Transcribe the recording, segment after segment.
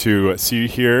to see you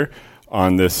here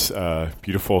on this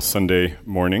beautiful Sunday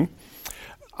morning.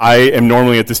 I am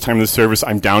normally at this time of the service,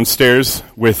 I'm downstairs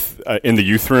in the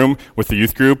youth room with the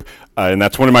youth group, and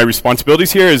that's one of my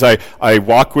responsibilities here is I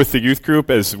walk with the youth group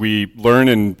as we learn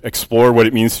and explore what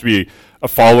it means to be a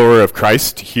follower of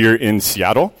Christ here in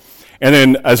Seattle. And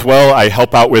then as well, I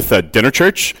help out with dinner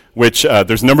church, which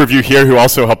there's a number of you here who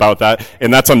also help out with that,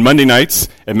 and that's on Monday nights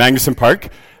at Magnuson Park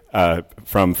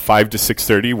from 5 to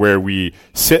 6:30, where we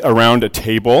sit around a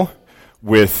table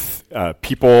with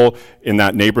people in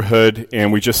that neighborhood,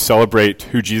 and we just celebrate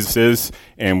who Jesus is,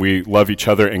 and we love each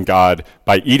other and God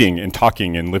by eating and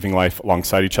talking and living life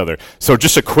alongside each other. So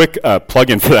just a quick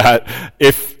plug-in for that.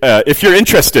 If you're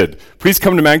interested, please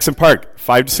come to Magnuson Park,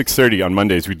 5 to 6:30 on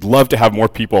Mondays. We'd love to have more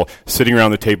people sitting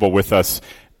around the table with us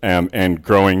and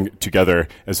growing together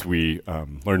as we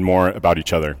learn more about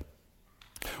each other.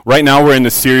 Right now we're in the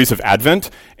series of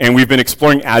Advent, and we've been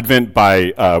exploring Advent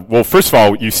by, first of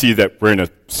all, you see that we're in a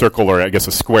circle, or I guess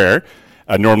a square.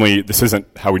 Normally, this isn't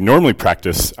how we normally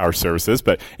practice our services,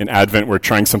 but in Advent we're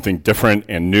trying something different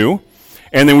and new.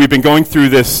 And then we've been going through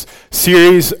this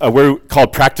series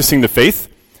called Practicing the Faith.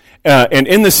 And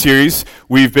in this series,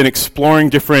 we've been exploring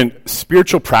different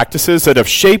spiritual practices that have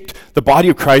shaped the body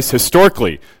of Christ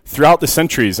historically throughout the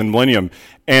centuries and millennium,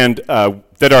 and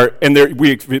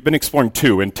we've been exploring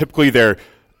two, and typically they're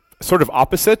sort of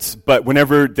opposites, but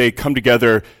whenever they come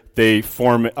together, they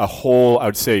form a whole, I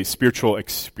would say, spiritual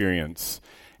experience.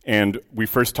 And we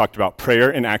first talked about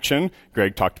prayer in action.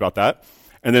 Greg talked about that.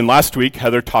 And then last week,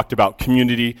 Heather talked about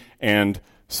community and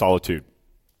solitude.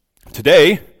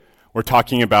 Today, we're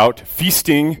talking about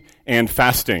feasting and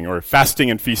fasting, or fasting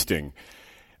and feasting.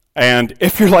 And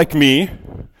if you're like me,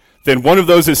 then one of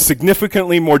those is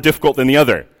significantly more difficult than the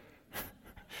other.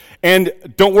 And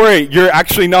don't worry, you're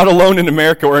actually not alone in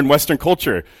America or in Western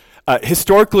culture.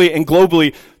 Historically and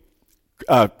globally,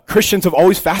 Christians have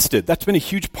always fasted. That's been a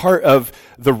huge part of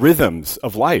the rhythms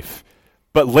of life.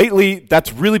 But lately,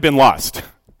 that's really been lost.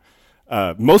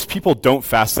 Most people don't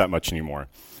fast that much anymore.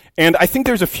 And I think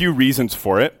there's a few reasons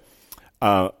for it.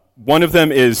 One of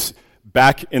them is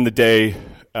back in the day,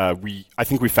 I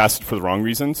think we fasted for the wrong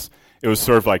reasons. It was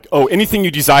sort of like, anything you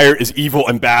desire is evil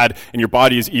and bad, and your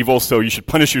body is evil, so you should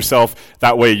punish yourself.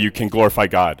 That way you can glorify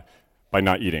God by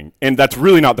not eating. And that's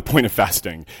really not the point of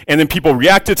fasting. And then people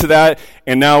reacted to that,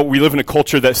 and now we live in a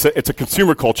culture it's a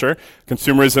consumer culture.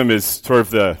 Consumerism is sort of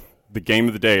the game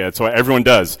of the day. That's what everyone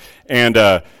does. And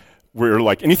we're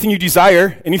like, anything you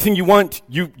desire, anything you want,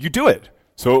 you do it.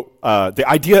 So the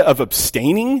idea of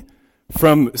abstaining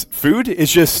from food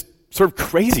is just sort of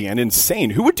crazy and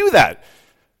insane. Who would do that?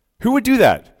 Who would do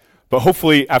that? But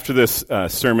hopefully after this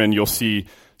sermon, you'll see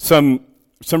some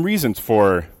reasons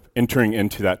for entering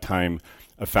into that time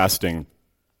of fasting.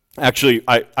 Actually,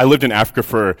 I lived in Africa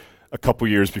for a couple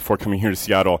years before coming here to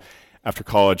Seattle after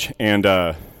college. And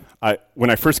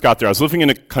when I first got there, I was living in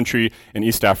a country in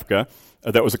East Africa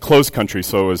that was a closed country,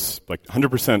 so it was like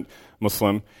 100%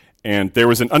 Muslim. And there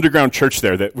was an underground church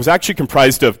there that was actually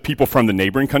comprised of people from the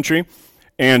neighboring country.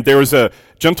 And there was a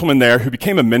gentleman there who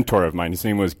became a mentor of mine. His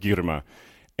name was Girma.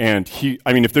 And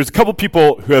if there's a couple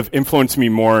people who have influenced me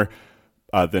more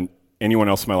than anyone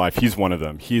else in my life, he's one of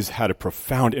them. He's had a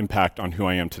profound impact on who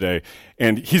I am today.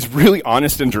 And he's really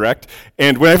honest and direct.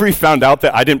 And whenever he found out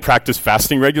that I didn't practice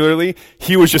fasting regularly,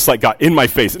 he was just got in my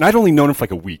face. And I'd only known him for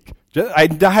like a week. I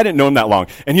hadn't known him that long.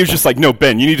 And he was just like, no,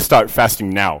 Ben, you need to start fasting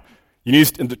now.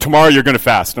 Tomorrow you're going to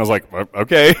fast. And I was like,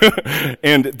 okay.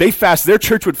 And they fast. Their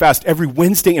church would fast every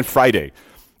Wednesday and Friday,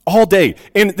 all day.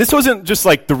 And this wasn't just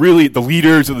like the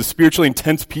leaders or the spiritually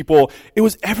intense people. It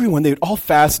was everyone. They would all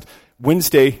fast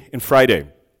Wednesday and Friday.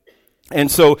 And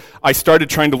so I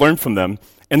started trying to learn from them.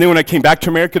 And then when I came back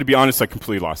to America, to be honest, I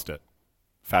completely lost it,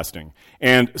 fasting.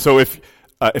 And so if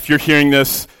you're hearing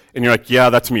this, and you're like, yeah,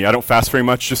 that's me. I don't fast very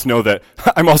much. Just know that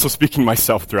I'm also speaking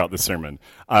myself throughout the sermon.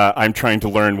 I'm trying to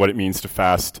learn what it means to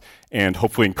fast and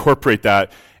hopefully incorporate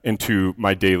that into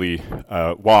my daily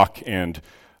walk and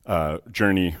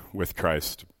journey with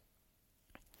Christ.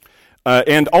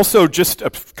 And also just a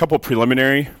couple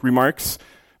preliminary remarks.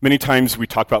 Many times we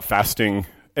talk about fasting,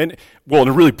 in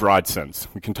a really broad sense.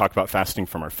 We can talk about fasting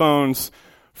from our phones,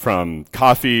 from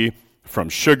coffee, from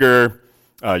sugar,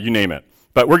 you name it.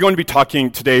 But we're going to be talking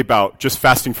today about just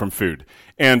fasting from food.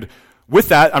 And with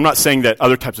that, I'm not saying that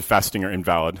other types of fasting are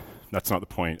invalid. That's not the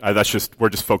point. We're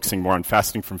just focusing more on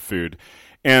fasting from food.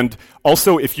 And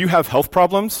also, if you have health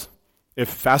problems, if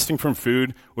fasting from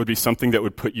food would be something that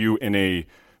would put you in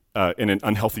an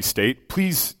unhealthy state,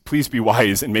 please be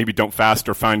wise and maybe don't fast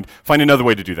or find another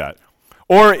way to do that.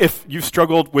 Or if you've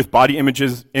struggled with body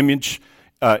image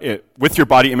with your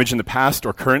body image in the past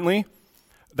or currently,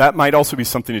 that might also be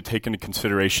something to take into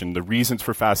consideration, the reasons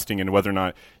for fasting and whether or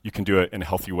not you can do it in a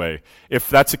healthy way. If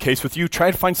that's the case with you,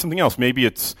 try to find something else. Maybe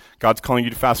it's God's calling you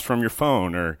to fast from your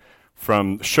phone or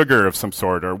from sugar of some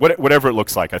sort or whatever it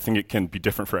looks like. I think it can be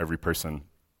different for every person.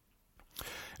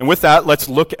 And with that, let's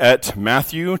look at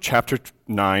Matthew chapter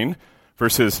 9,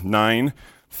 verses 9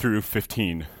 through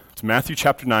 15. It's Matthew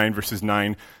chapter 9, verses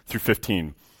 9 through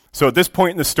 15. So at this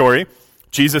point in the story,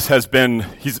 Jesus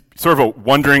he's sort of a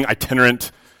wandering,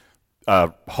 itinerant,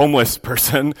 homeless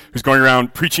person who's going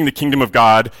around preaching the kingdom of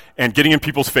God and getting in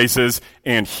people's faces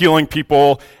and healing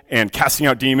people and casting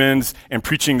out demons and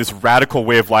preaching this radical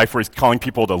way of life where he's calling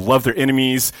people to love their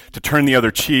enemies, to turn the other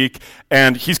cheek.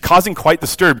 And he's causing quite the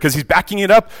stir because he's backing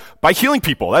it up by healing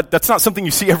people. That's not something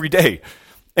you see every day.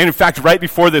 And in fact, right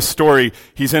before this story,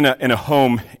 he's in a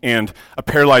home and a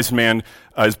paralyzed man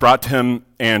is brought to him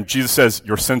and Jesus says,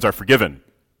 "Your sins are forgiven."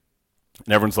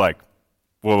 And everyone's like,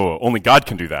 whoa, only God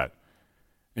can do that.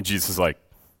 And Jesus is like,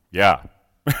 yeah.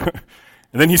 And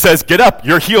then he says, "Get up,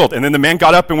 you're healed." And then the man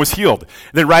got up and was healed.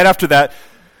 And then right after that,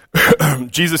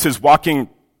 Jesus is walking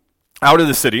out of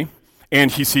the city,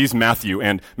 and he sees Matthew.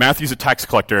 And Matthew's a tax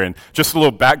collector. And just a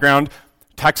little background,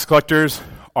 tax collectors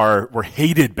were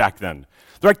hated back then.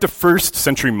 They're like the first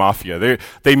century mafia.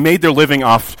 They made their living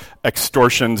off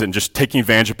extortions and just taking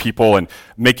advantage of people and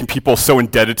making people so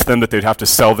indebted to them that they'd have to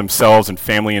sell themselves and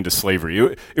family into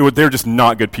slavery. They're just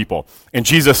not good people. And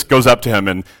Jesus goes up to him,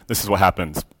 and this is what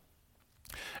happens.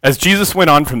 As Jesus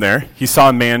went on from there, he saw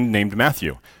a man named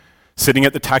Matthew sitting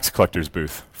at the tax collector's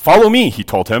booth. "Follow me," he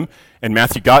told him, and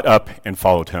Matthew got up and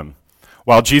followed him.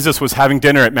 While Jesus was having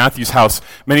dinner at Matthew's house,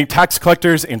 many tax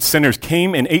collectors and sinners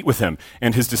came and ate with him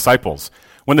and his disciples.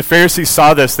 When the Pharisees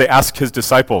saw this, they asked his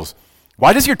disciples,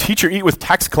 "Why does your teacher eat with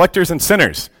tax collectors and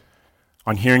sinners?"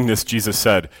 On hearing this, Jesus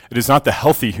said, "It is not the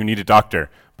healthy who need a doctor,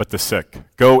 but the sick.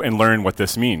 Go and learn what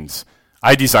this means.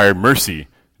 I desire mercy,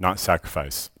 not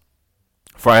sacrifice.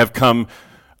 For I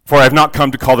have not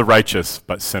come to call the righteous,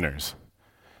 but sinners."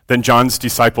 Then John's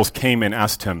disciples came and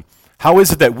asked him, "How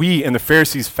is it that we and the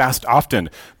Pharisees fast often,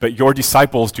 but your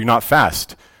disciples do not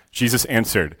fast?" Jesus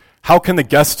answered, "How can the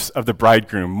guests of the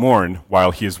bridegroom mourn while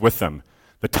he is with them?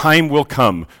 The time will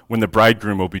come when the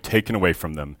bridegroom will be taken away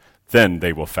from them. Then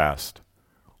they will fast."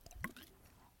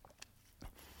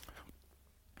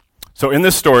 So in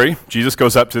this story, Jesus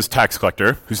goes up to this tax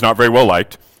collector, who's not very well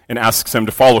liked, and asks him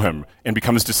to follow him and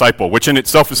become his disciple, which in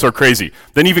itself is so crazy.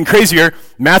 Then even crazier,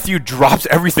 Matthew drops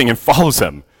everything and follows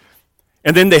him.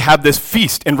 And then they have this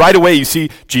feast. And right away you see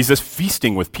Jesus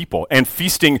feasting with people and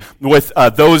feasting with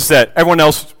those that everyone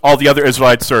else, all the other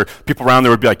Israelites or people around there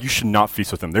would be like, "You should not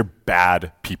feast with them. They're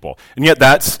bad people." And yet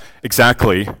that's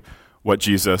exactly what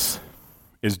Jesus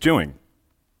is doing.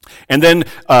 And then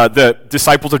the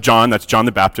disciples of John, that's John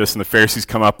the Baptist, and the Pharisees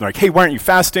come up and they're like, "Hey, why aren't you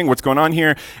fasting? What's going on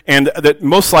here?" And that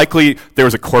most likely there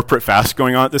was a corporate fast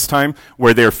going on at this time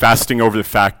where they were fasting over the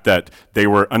fact that they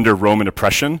were under Roman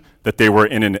oppression, that they were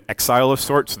in an exile of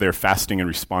sorts, so they were fasting in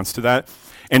response to that.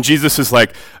 And Jesus is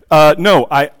like, "No,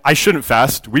 I shouldn't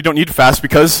fast. We don't need to fast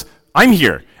because I'm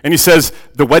here." And he says,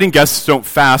 the wedding guests don't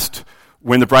fast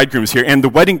when the bridegroom is here. And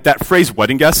that phrase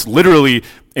wedding guests, literally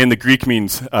in the Greek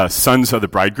means sons of the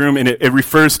bridegroom, and it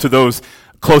refers to those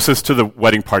closest to the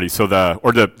wedding party, so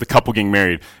the couple getting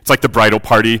married. It's like the bridal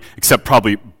party, except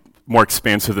probably more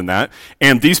expansive than that.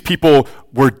 And these people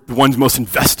were the ones most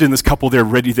invested in this couple. They're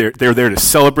ready. They're there to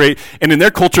celebrate. And in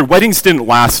their culture, weddings didn't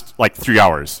last like 3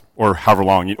 hours or however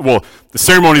long. Well, the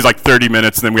ceremony is like 30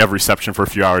 minutes, and then we have a reception for a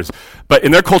few hours. But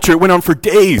in their culture, it went on for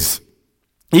days,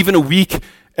 even a week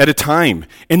at a time.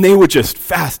 And they would just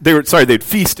fast. They'd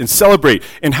feast and celebrate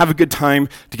and have a good time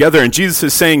together. And Jesus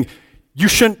is saying, you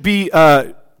shouldn't be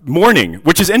mourning,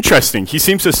 which is interesting. He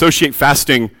seems to associate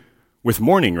fasting with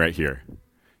mourning right here.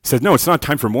 He said, no, it's not a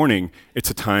time for mourning. It's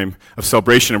a time of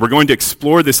celebration. And we're going to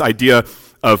explore this idea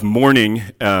of mourning,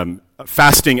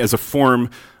 fasting as a form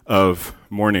of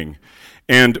mourning.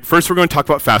 And first we're going to talk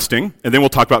about fasting, and then we'll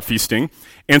talk about feasting.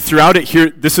 And throughout it here,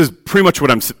 this is pretty much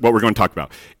what we're going to talk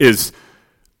about, is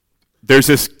there's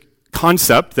this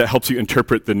concept that helps you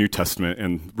interpret the New Testament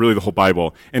and really the whole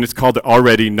Bible, and it's called the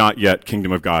already not yet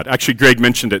kingdom of God. Actually, Greg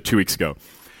mentioned it 2 weeks ago.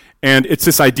 And it's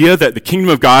this idea that the kingdom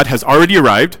of God has already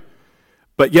arrived,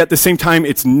 but yet at the same time,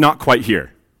 it's not quite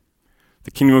here.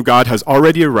 The kingdom of God has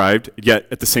already arrived, yet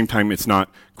at the same time, it's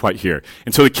not quite here.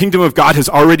 And so the kingdom of God has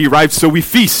already arrived, so we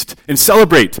feast and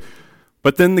celebrate.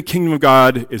 But then the kingdom of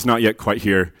God is not yet quite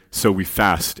here, so we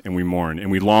fast and we mourn and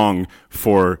we long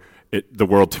for the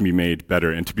world to be made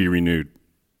better and to be renewed.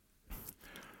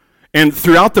 And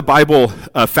throughout the Bible,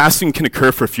 fasting can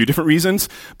occur for a few different reasons,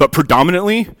 but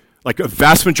predominantly, like a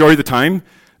vast majority of the time,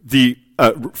 the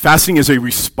fasting is a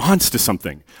response to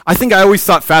something. I think I always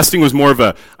thought fasting was more of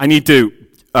I need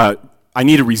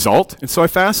a result, and so I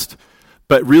fast.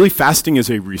 But really, fasting is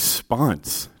a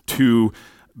response to,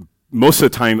 most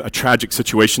of the time, a tragic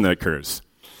situation that occurs.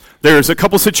 There's a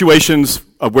couple situations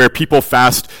where people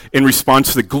fast in response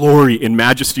to the glory and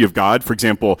majesty of God. For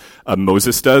example,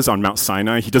 Moses does on Mount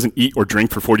Sinai. He doesn't eat or drink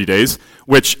for 40 days,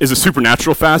 which is a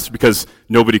supernatural fast because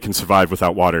nobody can survive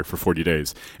without water for 40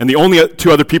 days. And the only two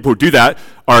other people who do that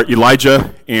are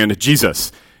Elijah and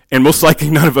Jesus. And most likely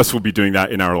none of us will be doing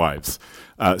that in our lives.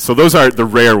 So those are the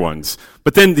rare ones.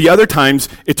 But then the other times,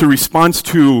 it's a response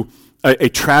to a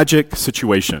tragic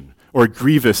situation or a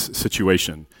grievous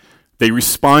situation. They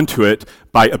respond to it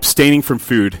by abstaining from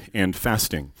food and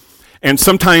fasting. And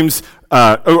sometimes,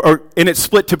 and it's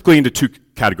split typically into two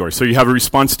categories. So you have a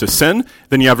response to sin,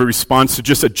 then you have a response to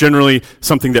just generally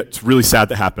something that's really sad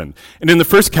that happened. And in the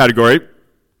first category,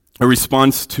 a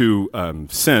response to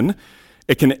sin,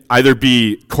 it can either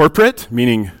be corporate,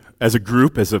 meaning as a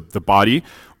group, as the body,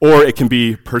 or it can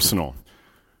be personal.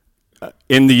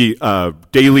 In the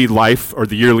daily life or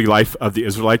the yearly life of the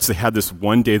Israelites, they had this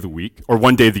one day of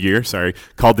the year,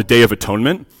 called the Day of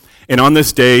Atonement. And on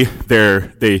this day,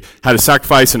 they had a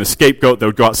sacrifice and a scapegoat that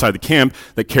would go outside the camp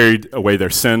that carried away their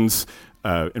sins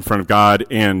in front of God.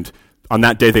 And on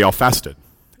that day, they all fasted.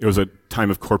 It was a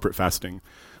time of corporate fasting.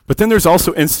 But then there's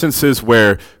also instances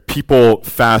where people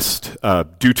fast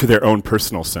due to their own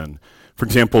personal sin. For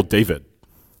example, David.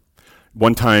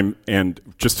 One time, and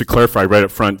just to clarify right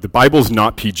up front, the Bible's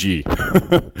not PG.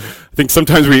 I think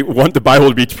sometimes we want the Bible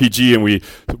to be PG and we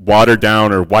water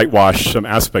down or whitewash some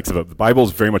aspects of it. The Bible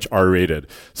is very much R-rated.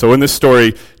 So in this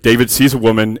story, David sees a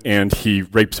woman and he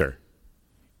rapes her.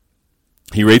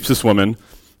 He rapes this woman,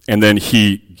 and then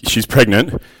she's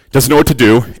pregnant, doesn't know what to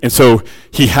do, and so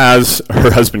he has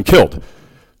her husband killed.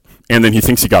 And then he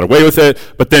thinks he got away with it,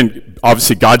 but then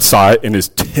obviously God saw it and is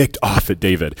ticked off at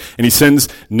David. And he sends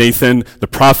Nathan, the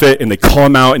prophet, and they call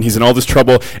him out, and he's in all this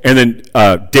trouble. And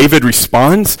then David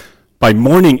responds by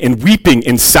mourning and weeping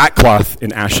in sackcloth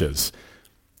and ashes.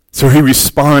 So he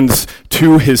responds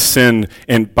to his sin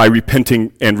and by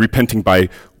repenting by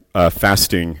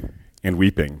fasting and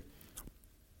weeping.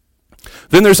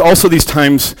 Then there's also these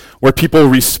times where people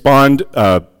respond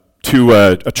to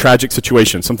a tragic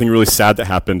situation, something really sad that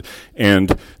happened,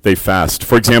 and they fast.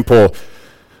 For example,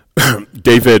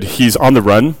 David, he's on the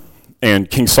run, and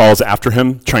King Saul's after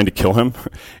him, trying to kill him,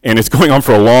 and it's going on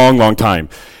for a long, long time.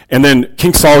 And then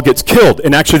King Saul gets killed,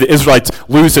 and actually the Israelites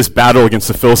lose this battle against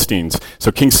the Philistines.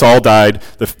 So King Saul died,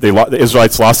 the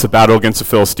Israelites lost the battle against the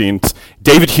Philistines.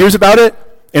 David hears about it,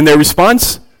 and their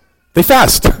response, they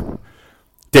fast.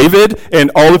 David and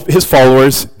all of his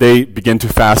followers, they begin to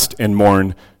fast and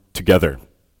mourn together.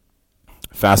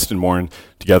 Fast and mourn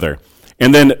together.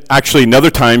 And then actually another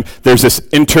time, there's this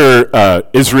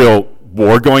inter-Israel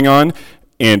war going on,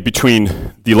 and between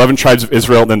the 11 tribes of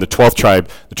Israel and then the 12th tribe,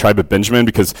 the tribe of Benjamin,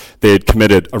 because they had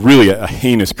committed a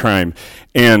heinous crime.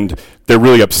 And they're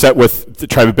really upset with the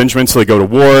tribe of Benjamin, so they go to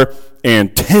war,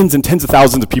 and tens of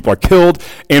thousands of people are killed.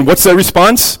 And what's their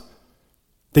response?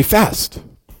 They fast.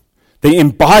 They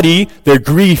embody their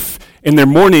grief and their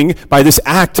mourning by this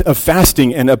act of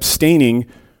fasting and abstaining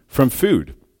from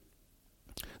food.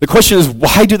 The question is,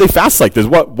 why do they fast like this?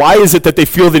 Why is it that they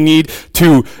feel the need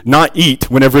to not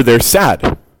eat whenever they're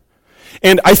sad?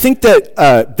 And I think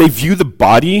that they view the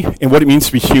body and what it means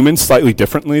to be human slightly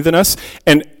differently than us.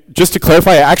 And just to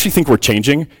clarify, I actually think we're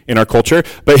changing in our culture.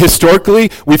 But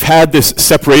historically, we've had this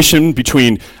separation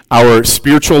between our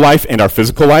spiritual life and our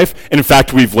physical life. And in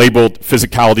fact, we've labeled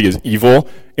physicality as evil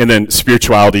and then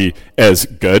spirituality as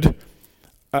good.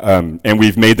 And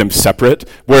we've made them separate.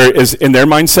 Whereas in their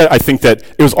mindset, I think that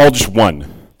it was all just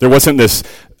one. There wasn't this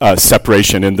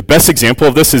separation. And the best example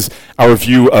of this is our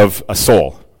view of a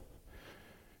soul.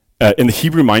 In the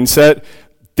Hebrew mindset,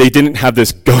 they didn't have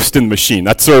this ghost in the machine.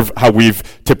 That's sort of how we've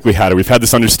typically had it. We've had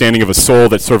this understanding of a soul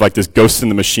that's sort of like this ghost in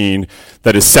the machine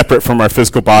that is separate from our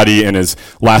physical body and is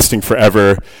lasting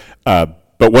forever. But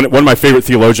one of my favorite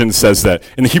theologians says that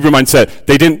in the Hebrew mindset,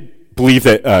 they didn't believe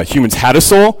that humans had a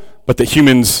soul, but that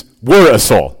humans were a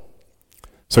soul.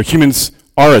 So humans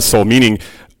are a soul, meaning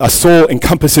a soul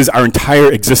encompasses our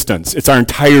entire existence. It's our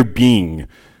entire being.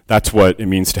 That's what it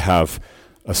means to have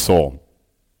a soul.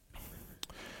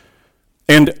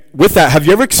 And with that, have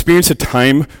you ever experienced a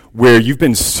time where you've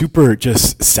been super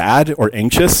just sad or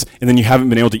anxious and then you haven't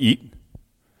been able to eat?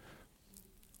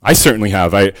 I certainly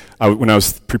have. When I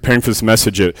was preparing for this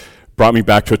message, it brought me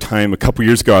back to a time a couple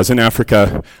years ago. I was in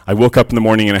Africa. I woke up in the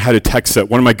morning and I had a text that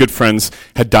one of my good friends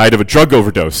had died of a drug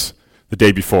overdose the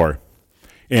day before.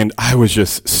 And I was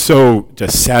just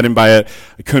saddened by it.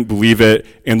 I couldn't believe it.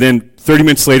 And then 30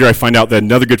 minutes later, I find out that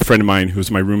another good friend of mine, who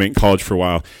was my roommate in college for a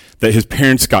while, that his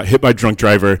parents got hit by a drunk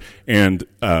driver, and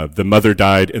the mother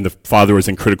died, and the father was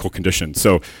in critical condition.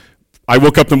 So I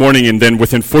woke up in the morning, and then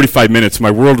within 45 minutes,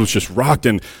 my world was just rocked.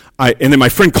 And then my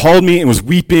friend called me and was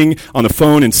weeping on the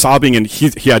phone and sobbing, and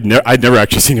I'd never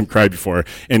actually seen him cry before.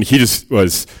 And he just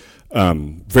was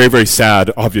very, very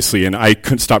sad, obviously, and I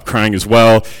couldn't stop crying as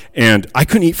well. And I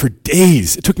couldn't eat for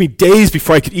days. It took me days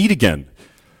before I could eat again.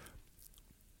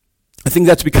 I think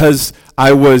that's because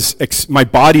my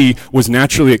body was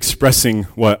naturally expressing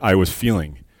what I was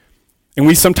feeling. And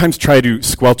we sometimes try to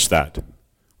squelch that.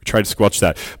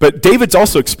 But David's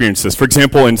also experienced this. For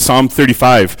example, in Psalm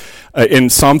 35,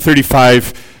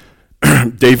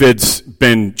 David's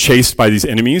been chased by these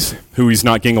enemies who he's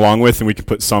not getting along with, and we can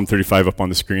put Psalm 35 up on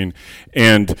the screen.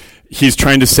 And he's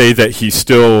trying to say that he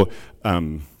still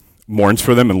mourns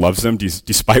for them and loves them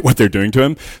despite what they're doing to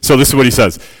him. So this is what he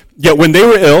says. Yet when they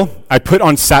were ill, I put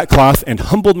on sackcloth and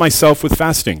humbled myself with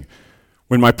fasting.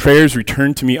 When my prayers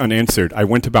returned to me unanswered, I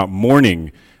went about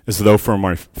mourning as though for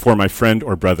my friend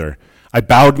or brother. I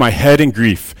bowed my head in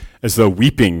grief as though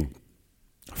weeping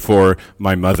for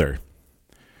my mother.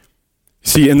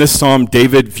 See, in this psalm,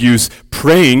 David views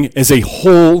praying as a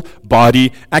whole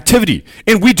body activity.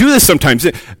 And we do this sometimes.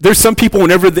 There's some people,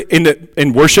 whenever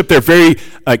in worship, they're very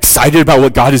excited about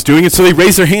what God is doing, and so they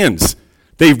raise their hands.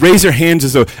 They raise their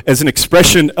hands as an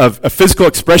expression of a physical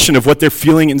expression of what they're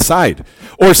feeling inside.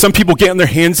 Or some people get on their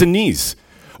hands and knees.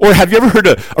 Or have you ever heard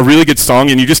a really good song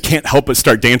and you just can't help but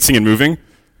start dancing and moving?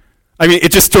 I mean,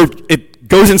 it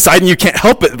goes inside and you can't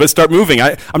help it but start moving.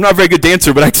 I'm not a very good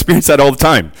dancer, but I experience that all the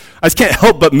time. I just can't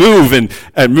help but move and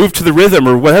move to the rhythm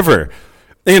or whatever.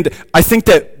 And I think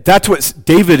that's what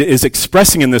David is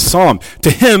expressing in this psalm. To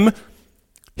him,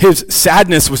 his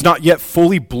sadness was not yet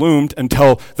fully bloomed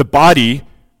until the body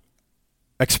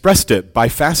expressed it by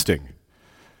fasting.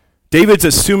 David's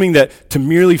assuming that to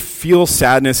merely feel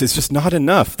sadness is just not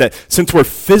enough, that since we're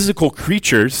physical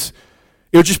creatures,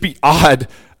 it would just be odd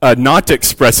not to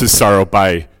express his sorrow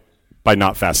by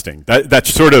not fasting.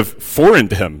 That's sort of foreign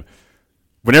to him.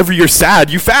 Whenever you're sad,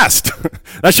 you fast.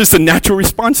 That's just a natural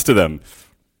response to them.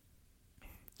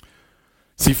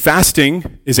 See,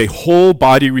 fasting is a whole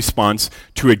body response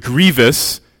to a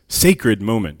grievous, sacred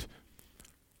moment.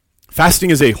 Fasting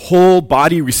is a whole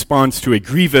body response to a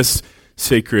grievous,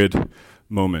 sacred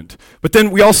moment. But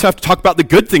then we also have to talk about the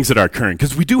good things that are occurring,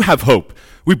 because we do have hope.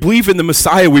 We believe in the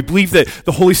Messiah. We believe that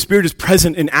the Holy Spirit is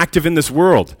present and active in this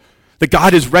world, that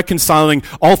God is reconciling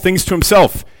all things to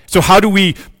himself. So how do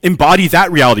we embody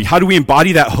that reality? How do we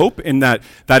embody that hope and that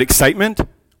excitement?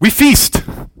 We feast.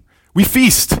 We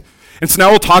feast. And so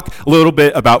now we'll talk a little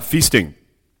bit about feasting.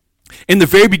 In the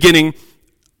very beginning,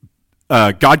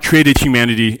 God created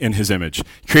humanity in his image.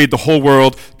 He created the whole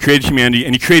world, created humanity,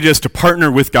 and he created us to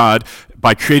partner with God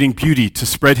by creating beauty, to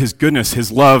spread his goodness,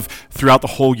 his love throughout the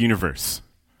whole universe.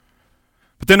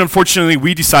 But then unfortunately,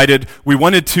 we decided we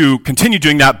wanted to continue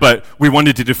doing that, but we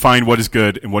wanted to define what is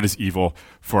good and what is evil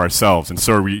for ourselves. And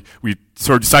so we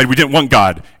sort of decided we didn't want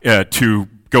God to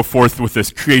go forth with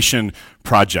this creation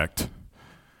project.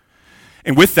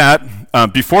 And with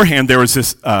that, beforehand, there was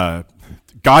this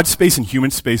God space and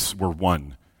human space were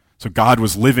one. So God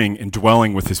was living and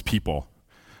dwelling with his people.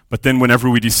 But then whenever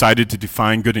we decided to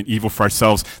define good and evil for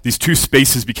ourselves, these two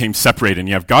spaces became separated. And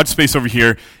you have God's space over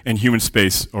here and human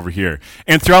space over here.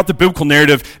 And throughout the biblical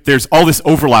narrative, there's all this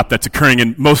overlap that's occurring,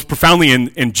 and most profoundly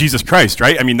in Jesus Christ,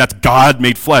 right? I mean, that's God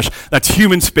made flesh. That's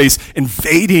human space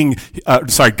invading,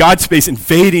 God's space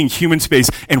invading human space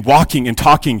and walking and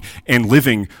talking and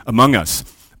living among us.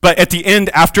 But at the end,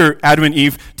 after Adam and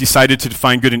Eve decided to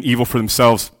define good and evil for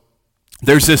themselves,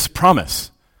 there's this promise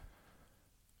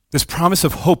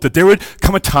of hope that there would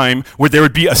come a time where there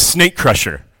would be a snake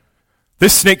crusher.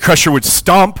 This snake crusher would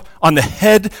stomp on the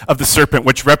head of the serpent,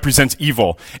 which represents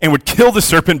evil, and would kill the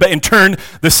serpent, but in turn,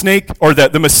 the snake, or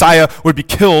the Messiah, would be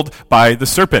killed by the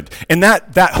serpent. And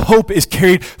that hope is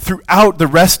carried throughout the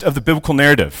rest of the biblical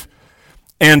narrative.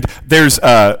 And there's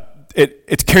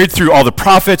it's carried through all the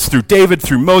prophets, through David,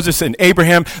 through Moses and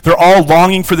Abraham. They're all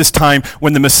longing for this time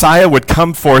when the Messiah would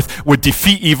come forth, would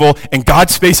defeat evil, and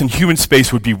God's space and human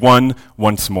space would be one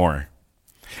once more.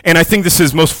 And I think this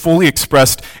is most fully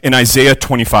expressed in Isaiah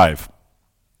 25.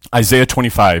 Isaiah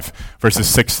 25, verses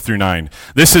 6 through 9.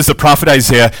 This is the prophet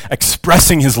Isaiah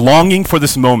expressing his longing for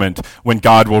this moment when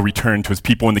God will return to his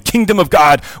people, and the kingdom of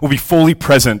God will be fully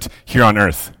present here on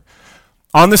earth.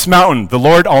 On this mountain, the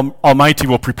Lord Almighty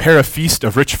will prepare a feast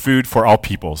of rich food for all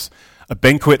peoples, a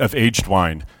banquet of aged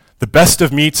wine, the best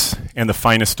of meats and the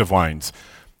finest of wines.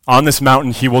 On this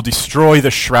mountain, he will destroy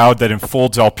the shroud that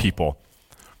enfolds all people,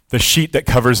 the sheet that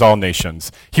covers all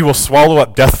nations. He will swallow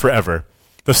up death forever.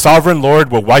 The sovereign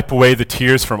Lord will wipe away the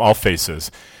tears from all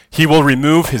faces. He will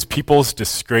remove his people's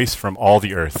disgrace from all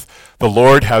the earth. The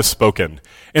Lord has spoken.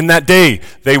 In that day,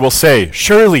 they will say,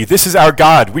 surely this is our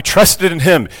God. We trusted in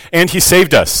him, and he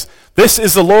saved us. This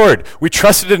is the Lord. We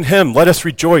trusted in him. Let us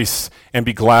rejoice and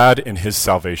be glad in his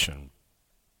salvation.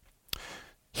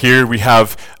 Here we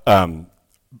have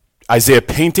Isaiah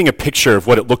painting a picture of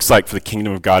what it looks like for the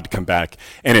kingdom of God to come back.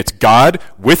 And it's God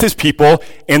with his people,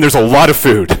 and there's a lot of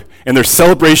food, and there's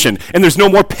celebration, and there's no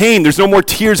more pain, there's no more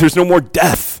tears, there's no more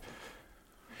death.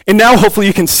 And now hopefully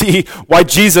you can see why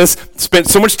Jesus spent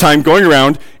so much time going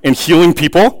around and healing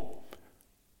people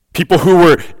who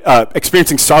were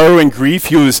experiencing sorrow and grief.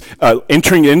 He was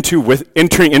entering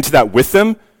into that with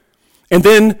them. And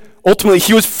then ultimately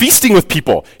he was feasting with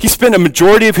people. He spent a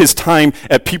majority of his time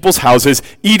at people's houses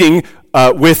eating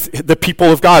with the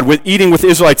people of God, eating with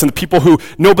Israelites and the people who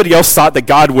nobody else thought that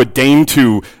God would deign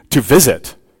to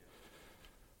visit.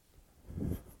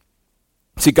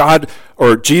 See, God,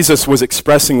 or Jesus, was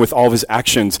expressing with all of his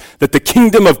actions that the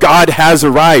kingdom of God has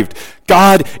arrived.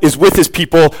 God is with his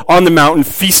people on the mountain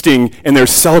feasting, and there's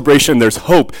celebration, there's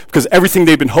hope, because everything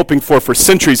they've been hoping for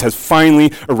centuries has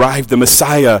finally arrived. The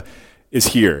Messiah is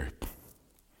here.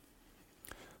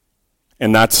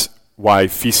 And that's why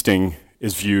feasting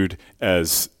is viewed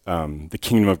as the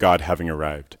kingdom of God having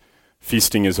arrived.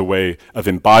 Feasting is a way of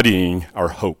embodying our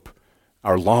hope,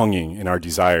 our longing, and our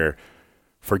desire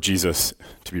for Jesus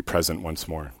to be present once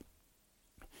more.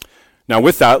 Now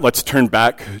with that, let's turn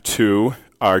back to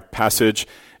our passage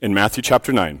in Matthew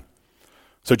chapter 9.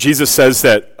 So Jesus says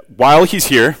that while he's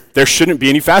here, there shouldn't be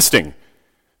any fasting.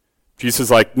 Jesus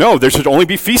is like, no, there should only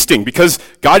be feasting because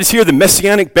God is here, the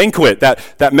messianic banquet,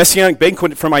 that messianic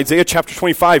banquet from Isaiah chapter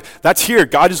 25, that's here.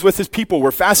 God is with his people.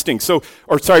 We're fasting.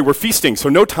 We're feasting. So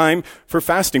no time for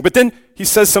fasting. But then he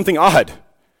says something odd.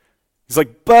 He's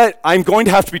like, but I'm going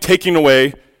to have to be taken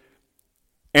away,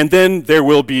 and then there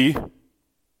will be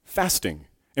fasting.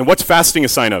 And what's fasting a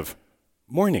sign of?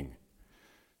 Mourning.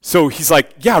 So he's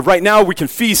like, yeah, right now we can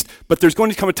feast, but there's going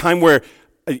to come a time where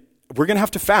we're going to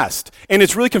have to fast. And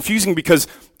it's really confusing because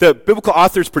the biblical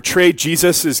authors portray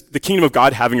Jesus as the kingdom of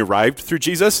God having arrived through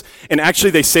Jesus. And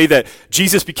actually they say that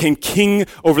Jesus became king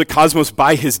over the cosmos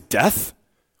by his death,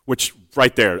 which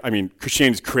right there, I mean,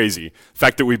 Christianity is crazy. The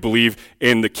fact that we believe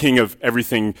in the king of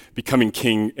everything becoming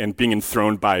king and being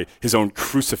enthroned by his own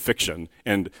crucifixion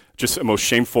and just a most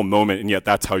shameful moment, and yet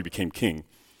that's how he became king.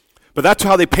 But that's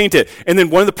how they paint it. And then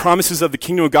one of the promises of the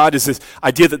kingdom of God is this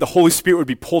idea that the Holy Spirit would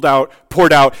be poured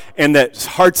out, and that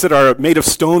hearts that are made of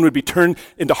stone would be turned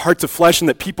into hearts of flesh, and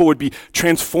that people would be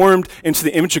transformed into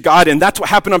the image of God. And that's what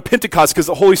happened on Pentecost because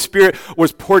the Holy Spirit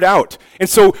was poured out. And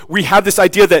so we have this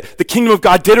idea that the kingdom of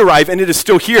God did arrive and it is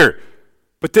still here.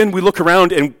 But then we look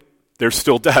around and there's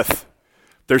still death.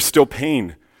 There's still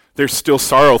pain. There's still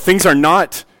sorrow. Things are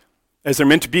not as they're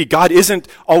meant to be. God isn't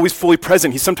always fully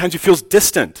present. Sometimes he feels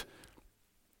distant.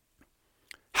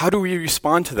 How do we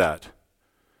respond to that?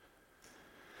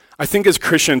 I think as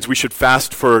Christians, we should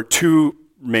fast for two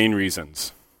main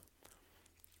reasons.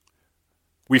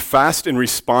 We fast in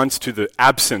response to the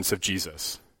absence of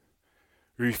Jesus.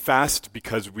 We fast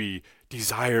because we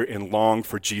desire and long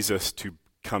for Jesus to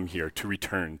come here, to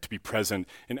return, to be present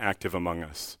and active among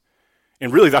us.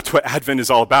 And really, that's what Advent is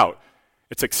all about.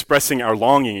 It's expressing our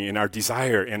longing and our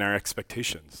desire and our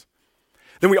expectations.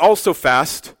 Then we also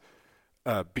fast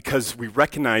because we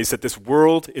recognize that this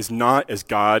world is not as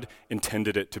God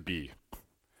intended it to be.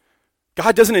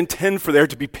 God doesn't intend for there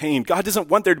to be pain. God doesn't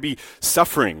want there to be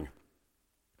suffering.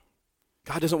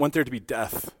 God doesn't want there to be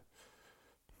death.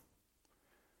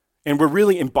 And we're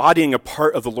really embodying a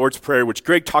part of the Lord's Prayer, which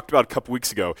Greg talked about a couple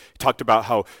weeks ago. He talked about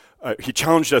how he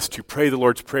challenged us to pray the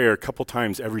Lord's Prayer a couple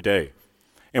times every day.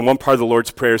 And one part of the Lord's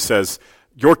Prayer says,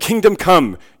 "Your kingdom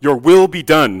come, your will be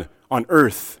done on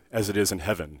earth as it is in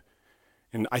heaven."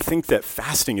 And I think that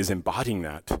fasting is embodying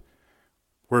that.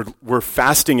 We're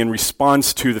fasting in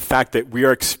response to the fact that we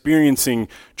are experiencing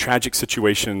tragic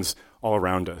situations all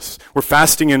around us. We're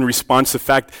fasting in response to the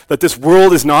fact that this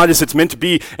world is not as it's meant to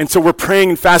be. And so we're praying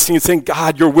and fasting and saying,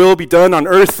 God, your will be done on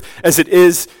earth as it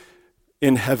is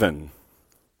in heaven.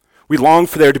 We long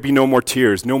for there to be no more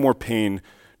tears, no more pain,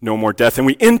 no more death. And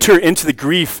we enter into the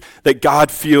grief that God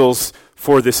feels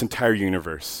for this entire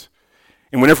universe.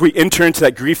 And whenever we enter into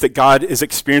that grief that God is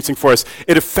experiencing for us,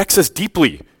 it affects us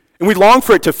deeply. And we long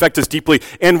for it to affect us deeply.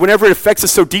 And whenever it affects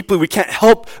us so deeply, we can't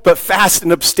help but fast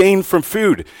and abstain from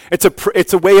food.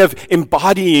 It's a way of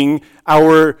embodying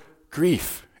our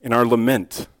grief and our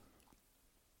lament.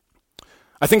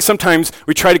 I think sometimes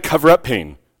we try to cover up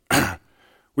pain.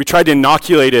 We try to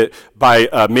inoculate it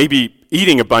by maybe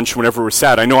eating a bunch whenever we're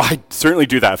sad. I know I certainly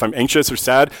do that. If I'm anxious or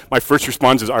sad, my first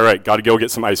response is, all right, got to go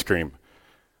get some ice cream.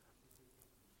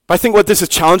 But I think what this is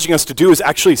challenging us to do is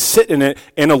actually sit in it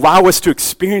and allow us to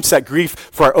experience that grief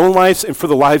for our own lives and for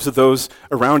the lives of those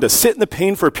around us. Sit in the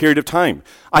pain for a period of time.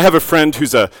 I have a friend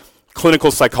who's a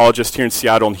clinical psychologist here in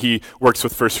Seattle, and he works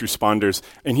with first responders,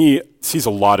 and he sees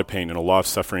a lot of pain and a lot of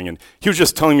suffering. And he was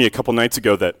just telling me a couple nights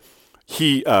ago that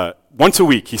he, once a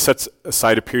week, he sets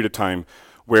aside a period of time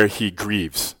where he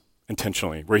grieves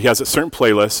intentionally, where he has a certain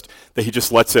playlist that he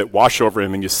just lets it wash over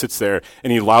him and just sits there,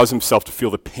 and he allows himself to feel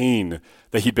the pain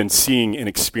that he'd been seeing and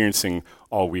experiencing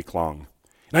all week long.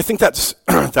 And I think that's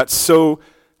that's so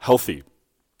healthy.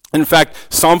 In fact,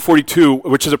 Psalm 42,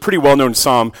 which is a pretty well-known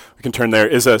psalm, we can turn there,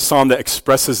 is a psalm that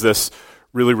expresses this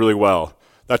really, really well.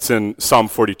 That's in Psalm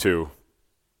 42.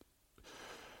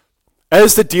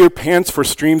 As the deer pants for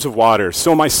streams of water,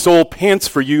 so my soul pants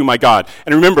for you, my God.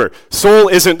 And remember, soul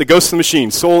isn't the ghost of the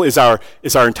machine. Soul is our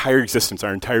entire existence,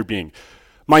 our entire being.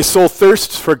 My soul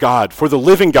thirsts for God, for the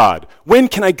living God. When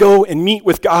can I go and meet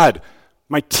with God?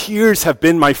 My tears have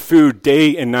been my food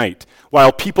day and night,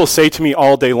 while people say to me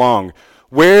all day long,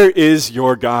 where is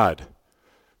your God?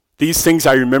 These things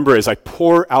I remember as I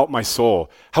pour out my soul,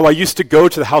 how I used to go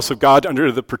to the house of God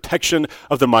under the protection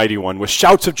of the Mighty One, with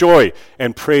shouts of joy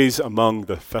and praise among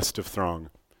the festive throng.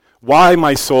 Why,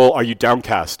 my soul, are you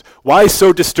downcast? Why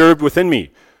so disturbed within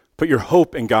me? Put your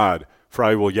hope in God, for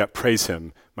I will yet praise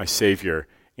him, my Savior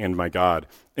and my God.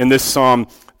 In this psalm,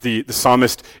 the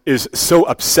psalmist is so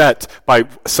upset by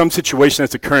some situation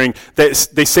that's occurring that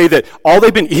they say that all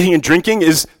they've been eating and drinking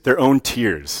is their own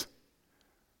tears.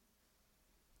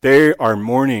 They are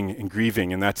mourning and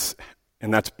grieving, and that's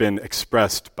been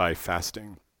expressed by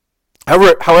fasting.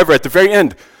 However, at the very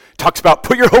end, it talks about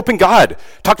put your hope in God.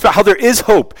 It talks about how there is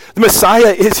hope. The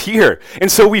Messiah is here.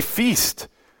 And so we feast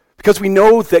because we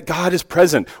know that God is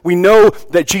present. We know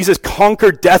that Jesus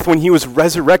conquered death when he was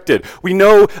resurrected. We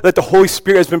know that the Holy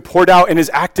Spirit has been poured out and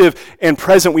is active and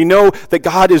present. We know that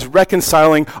God is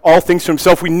reconciling all things to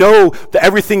himself. We know that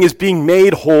everything is being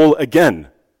made whole again.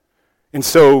 And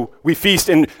so we feast,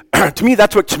 and to me,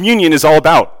 that's what communion is all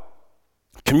about.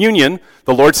 Communion,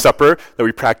 the Lord's Supper that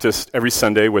we practice every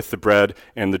Sunday with the bread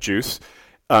and the juice,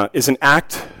 is an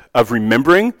act of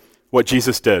remembering what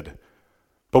Jesus did.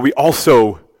 But we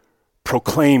also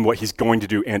proclaim what he's going to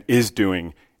do and is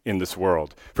doing in this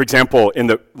world. For example, in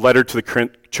the letter to the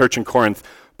church in Corinth,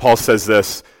 Paul says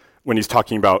this when he's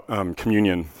talking about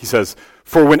communion. He says,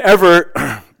 For whenever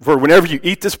you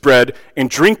eat this bread and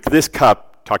drink this cup,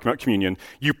 talking about communion,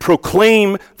 you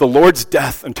proclaim the Lord's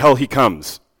death until he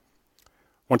comes.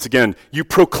 Once again, you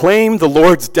proclaim the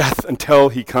Lord's death until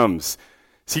he comes.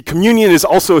 See, communion is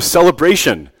also a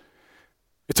celebration.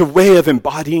 It's a way of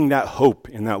embodying that hope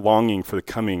and that longing for the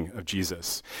coming of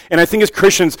Jesus. And I think as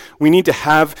Christians, we need to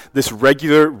have this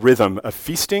regular rhythm of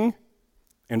feasting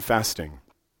and fasting.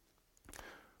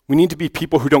 We need to be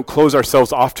people who don't close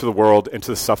ourselves off to the world and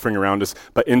to the suffering around us,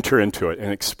 but enter into it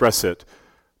and express it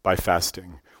by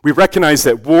fasting. We recognize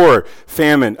that war,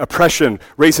 famine, oppression,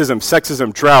 racism,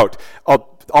 sexism, drought,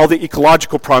 all the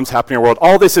ecological problems happening in our world,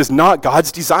 all this is not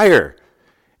God's desire.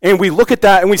 And we look at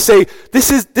that and we say, this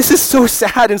is so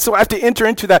sad, and so I have to enter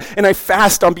into that, and I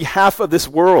fast on behalf of this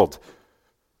world.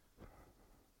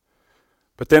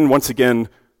 But then once again,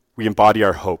 we embody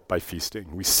our hope by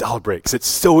feasting. We celebrate because it's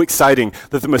so exciting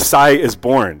that the Messiah is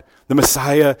born. The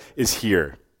Messiah is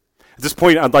here. At this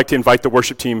point, I'd like to invite the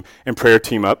worship team and prayer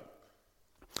team up.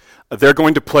 They're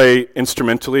going to play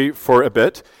instrumentally for a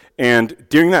bit, and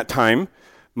during that time,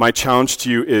 my challenge to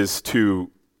you is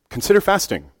to consider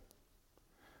fasting.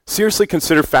 Seriously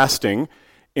consider fasting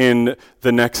in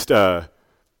the next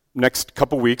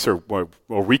couple weeks, or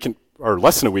a week, or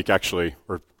less than a week actually,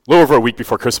 or a little over a week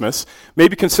before Christmas.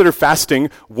 Maybe consider fasting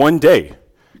one day.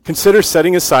 Consider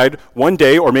setting aside one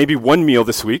day or maybe one meal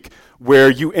this week where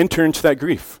you enter into that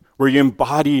grief, where you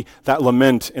embody that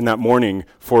lament in that mourning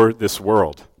for this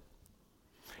world.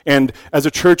 And as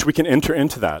a church, we can enter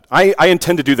into that. I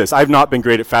intend to do this. I've not been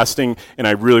great at fasting, and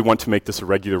I really want to make this a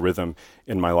regular rhythm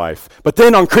in my life. But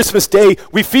then on Christmas Day,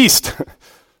 we feast,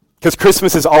 because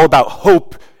Christmas is all about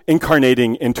hope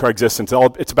incarnating into our existence.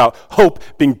 It's about hope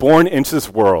being born into this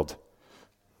world.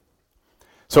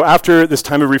 So after this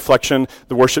time of reflection,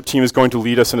 the worship team is going to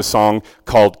lead us in a song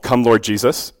called Come Lord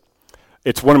Jesus.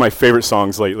 It's one of my favorite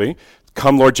songs lately.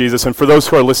 Come Lord Jesus. And for those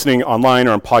who are listening online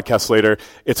or on podcasts later,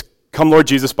 it's Come Lord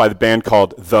Jesus by the band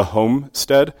called The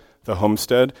Homestead. The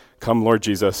Homestead. Come Lord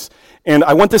Jesus. And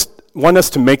I want us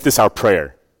to make this our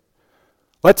prayer.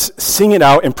 Let's sing it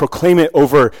out and proclaim it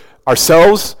over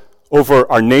ourselves, over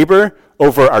our neighbor,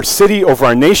 over our city, over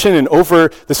our nation, and over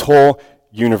this whole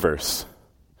universe.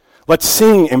 Let's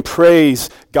sing and praise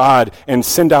God and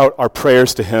send out our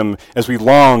prayers to him as we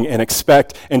long and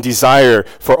expect and desire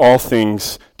for all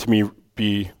things to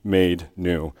be made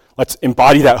new. Let's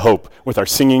embody that hope with our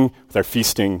singing, with our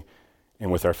feasting,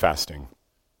 and with our fasting.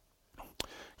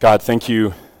 God, thank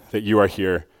you that you are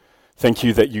here. Thank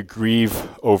you that you grieve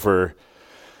over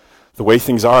the way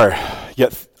things are.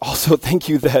 Yet also thank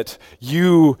you that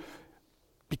you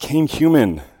became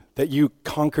human, that you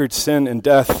conquered sin and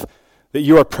death, that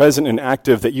you are present and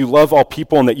active, that you love all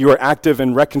people, and that you are active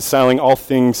in reconciling all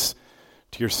things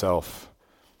to yourself.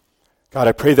 God,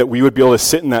 I pray that we would be able to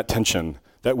sit in that tension,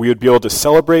 that we would be able to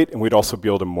celebrate and we'd also be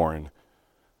able to mourn.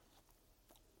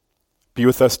 Be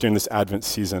with us during this Advent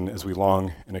season as we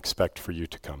long and expect for you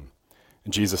to come.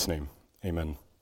 In Jesus' name, amen.